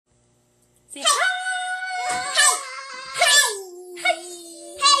Say hi.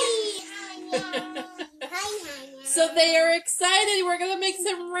 So they are excited. We're going to make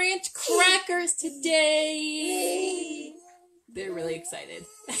some ranch crackers today. They're really excited.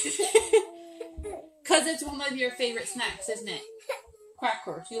 Because it's one of your favorite snacks, isn't it?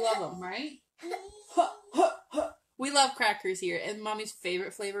 Crackers. You love them, right? We love crackers here. And Mommy's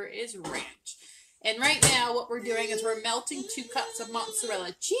favorite flavor is ranch. And right now what we're doing is we're melting 2 cups of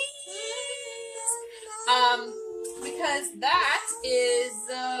mozzarella cheese. Because that is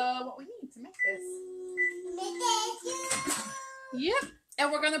what we need to make this. Yep.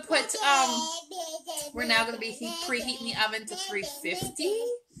 And we're going to put, we're now going to be preheating the oven to 350.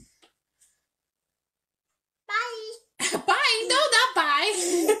 Bye. Bye. No, not bye.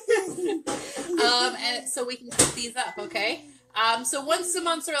 And so we can cook these up, okay? So once the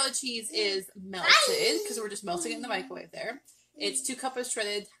mozzarella cheese is melted, because we're just melting it in the microwave there, it's 2 cups of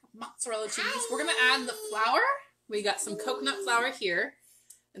shredded mozzarella cheese. We're going to add the flour. We got some coconut flour here.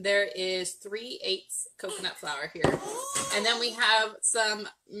 There is 3/8 coconut flour here. And then we have some,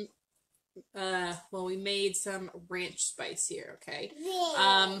 we made some ranch spice here, okay?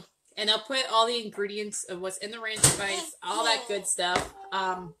 And I'll put all the ingredients of what's in the ranch spice, all that good stuff,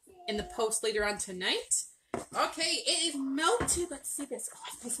 in the post later on tonight. Okay, it is melted. Let's see this. Oh,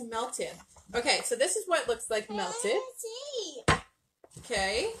 it's nice and melted. Okay, so this is what it looks like melted.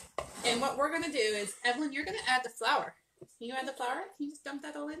 Okay, and what we're going to do is, Evelyn, you're going to add the flour. Can you add the flour? Can you just dump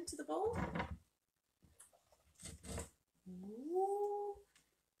that all into the bowl? Ooh.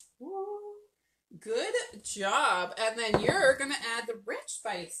 Ooh. Good job. And then you're going to add the ranch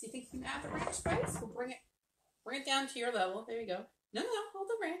spice. You think you can add the ranch spice? We'll bring it down to your level. There you go. No, hold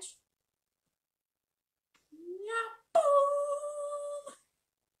the ranch. Yeah, boom.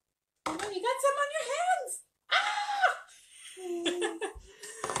 Oh, you got some on your hands. Ah!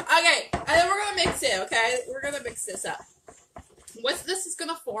 Okay, and then we're going to mix it, okay? We're going to mix this up. This is going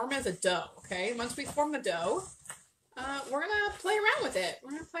to form as a dough, okay? Once we form the dough, we're going to play around with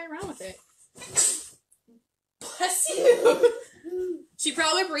it. Bless you. She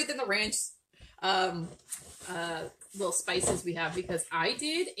probably breathed in the ranch little spices we have because I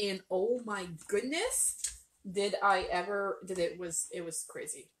did, and oh my goodness, it was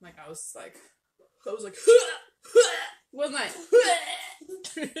crazy. Like I was like wasn't I?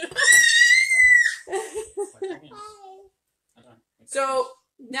 So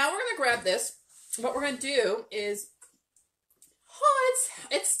now we're gonna grab this. What we're gonna do is,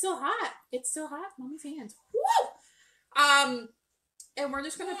 it's still hot. It's still hot. Mommy's hands. Woo! And we're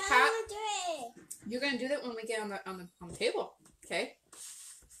just gonna pat. You're gonna do that when we get on the table, okay?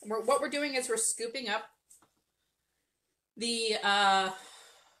 What we're doing is we're scooping up the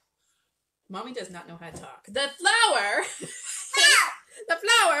Mommy does not know how to talk. The flour, the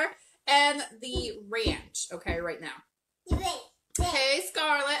flour and the ranch. Okay, right now. Hey,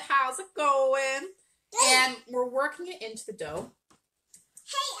 Scarlett, how's it going? And we're working it into the dough.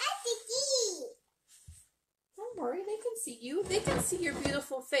 Hey, I can eat. Don't worry, they can see you. They can see your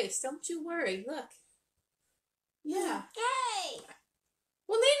beautiful face. Don't you worry. Look. Yeah. Hey.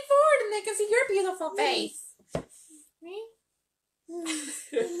 Well, lean forward and they can see your beautiful face.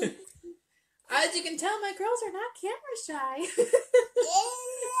 As you can tell, my girls are not camera shy.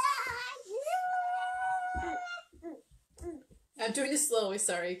 I'm doing this slowly,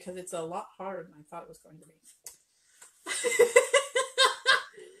 sorry, because it's a lot harder than I thought it was going to be.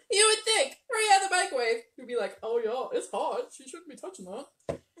 You would think, right out of the microwave, you'd be like, oh yeah, it's hot. She shouldn't be touching that.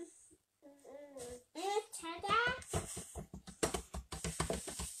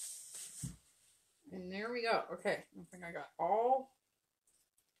 And there we go. Okay, I think I got all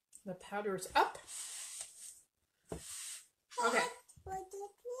the powders up. Okay.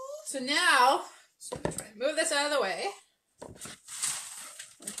 So now, I'm going to try and move this out of the way. I'm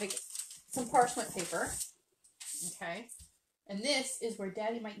going to take some parchment paper. Okay. And this is where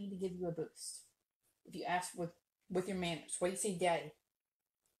Daddy might need to give you a boost. If you ask with your manners. What do you say, Daddy?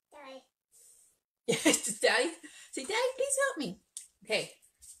 Daddy. Yes, Daddy. Say, Daddy, please help me. Okay.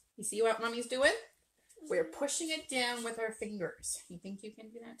 You see what Mommy's doing? We're pushing it down with our fingers. You think you can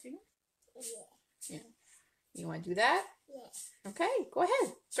do that too? Yeah. You want to do that? Yeah. Okay, go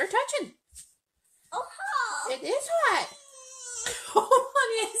ahead. Start touching. Oh, hot. It is hot. Oh,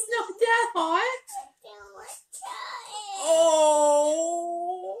 honey, it's not that hot.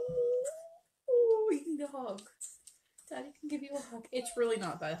 Oh, you need a hug. Daddy can give you a hug. It's really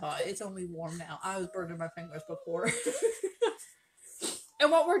not that hot. It's only warm now. I was burning my fingers before.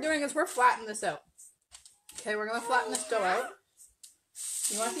 And what we're doing is we're flattening this out. Okay, we're going to flatten this dough out.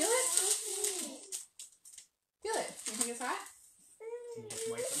 You want to feel it? Feel it. You think it's hot?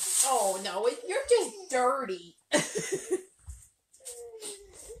 Oh no, you're just dirty.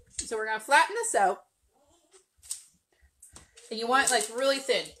 So we're gonna flatten this out. And you want it like really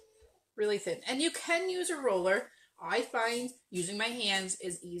thin. Really thin. And you can use a roller. I find using my hands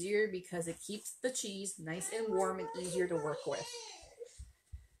is easier because it keeps the cheese nice and warm and easier to work with.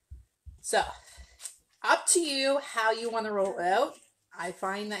 So, up to you how you want to roll it out. I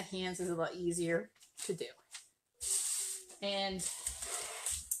find that hands is a lot easier to do. And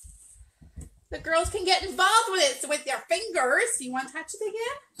the girls can get involved with it with their fingers. You want to touch it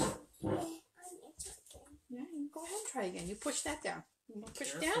again? Yeah, you go ahead and try again. You push that down. You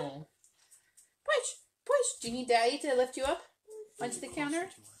push it down. Push, push. Do you need Daddy to lift you up onto the counter?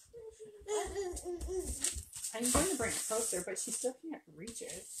 I'm going to bring it closer, but she still can't reach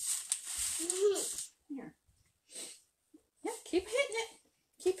it. Here. Yeah, keep hitting it.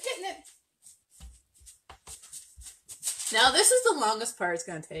 Keep hitting it. Now, this is the longest part it's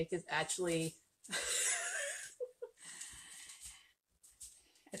going to take. Is actually...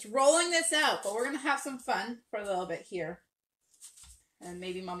 It's rolling this out, but we're going to have some fun for a little bit here. And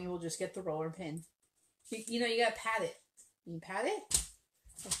maybe Mommy will just get the roller pin. You know, you got to pat it. You can pat it?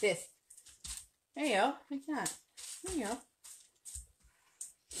 Like this. There you go. Like that. There you go.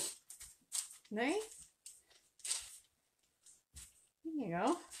 Nice. There you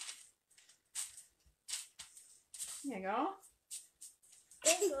go. There you go.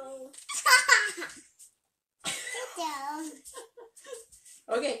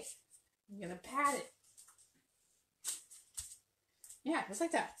 Okay, I'm gonna pat it. Yeah, just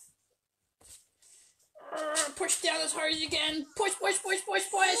like that. Push down as hard as you can. Push, push, push, push,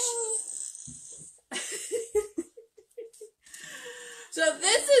 push. So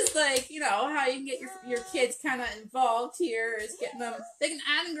this is like, you know, how you can get your kids kind of involved here is getting them, they can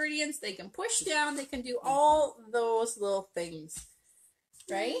add ingredients, they can push down, they can do all those little things.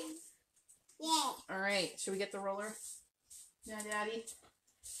 Right? Yeah. All right, should we get the roller? Yeah, Daddy?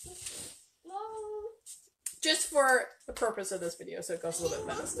 No. Just for the purpose of this video, so it goes a little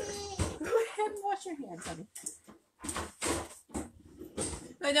bit faster. Go ahead and wash your hands, honey.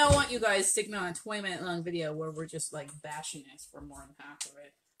 I don't want you guys sticking on a 20-minute long video where we're just like bashing this for more than half of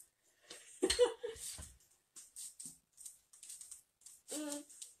it.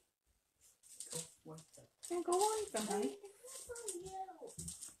 Yeah, go on with them, honey.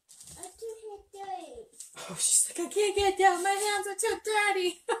 Oh, she's like, I can't get down. My hands are too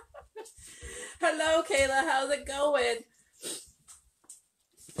dirty. Hello, Kayla. How's it going?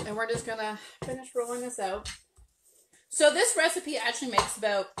 And we're just going to finish rolling this out. So this recipe actually makes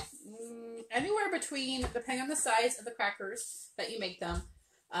about anywhere between, depending on the size of the crackers that you make them,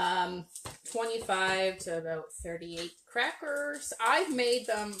 25 to about 38 crackers. I've made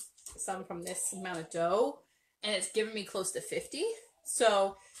them some from this amount of dough, and it's given me close to 50.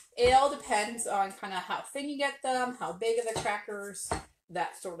 So it all depends on kind of how thin you get them, how big are the crackers,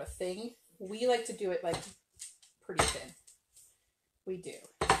 that sort of thing. We like to do it like pretty thin. We do.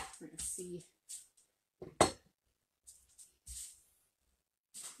 We're going to see.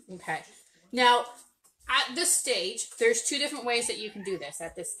 Okay. Now, at this stage, there's two different ways that you can do this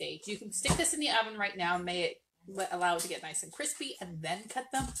at this stage. You can stick this in the oven right now and allow it to get nice and crispy and then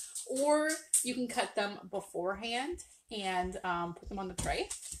cut them. Or you can cut them beforehand and put them on the tray.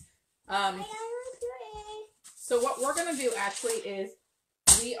 So what we're going to do actually is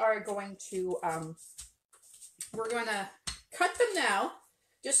we are going to, we're going to cut them now,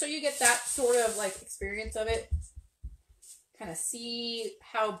 just so you get that sort of like experience of it. Kind of see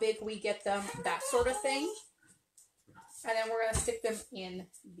how big we get them, that sort of thing. And then we're going to stick them in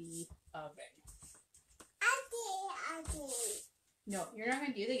the oven. No, you're not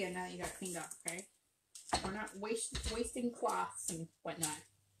going to do it again now that you got cleaned up, okay? We're not wasting cloths and whatnot.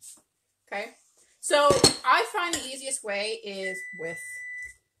 Okay? So, I find the easiest way is with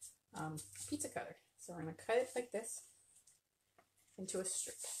a pizza cutter. So, we're going to cut it like this into a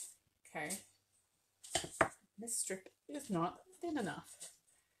strip. Okay? This strip is not thin enough.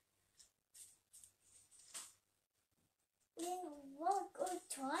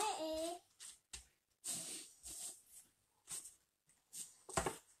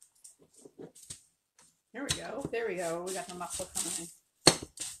 There we go. There we go. We got the muscle coming in.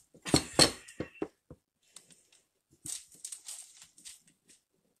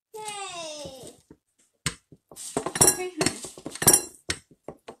 Yay! Okay, honey.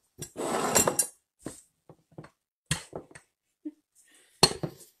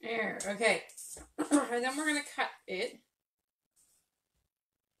 There. Okay. And then we're going to cut it.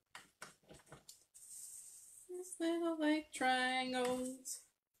 These little like triangles.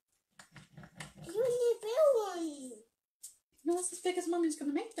 You need big one. No, that's as big as Mommy's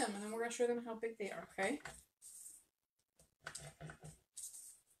going to make them, and then we're going to show them how big they are, okay?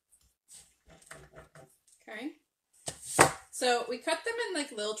 Okay. So we cut them in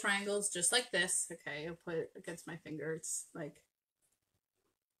like little triangles, just like this. Okay, I'll put it against my finger. It's like,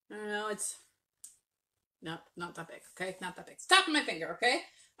 I don't know, it's not that big. Okay, not that big. It's top of my finger. Okay.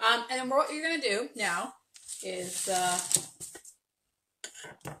 And then what you're gonna do now is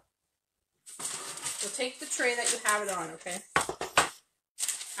we'll take the tray that you have it on. Okay.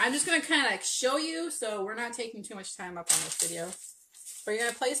 I'm just gonna kind of like show you, so we're not taking too much time up on this video. But you're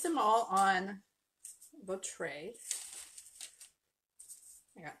gonna place them all on the tray.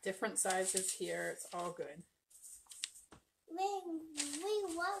 I got different sizes here. It's all good. We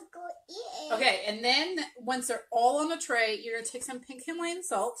want to go eat it. Okay, and then once they're all on the tray, you're going to take some pink Himalayan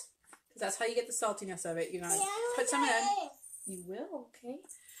salt, because that's how you get the saltiness of it. You're going to put some in. You will, okay.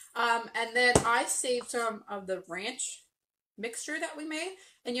 And then I saved some of the ranch mixture that we made,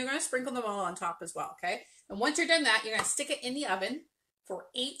 and you're going to sprinkle them all on top as well, okay? And once you're done that, you're going to stick it in the oven for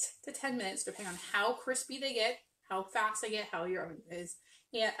 8 to 10 minutes, depending on how crispy they get, how fast they get, how your oven is.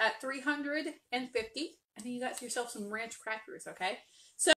 Yeah, at 350, and then you got yourself some ranch crackers, okay? So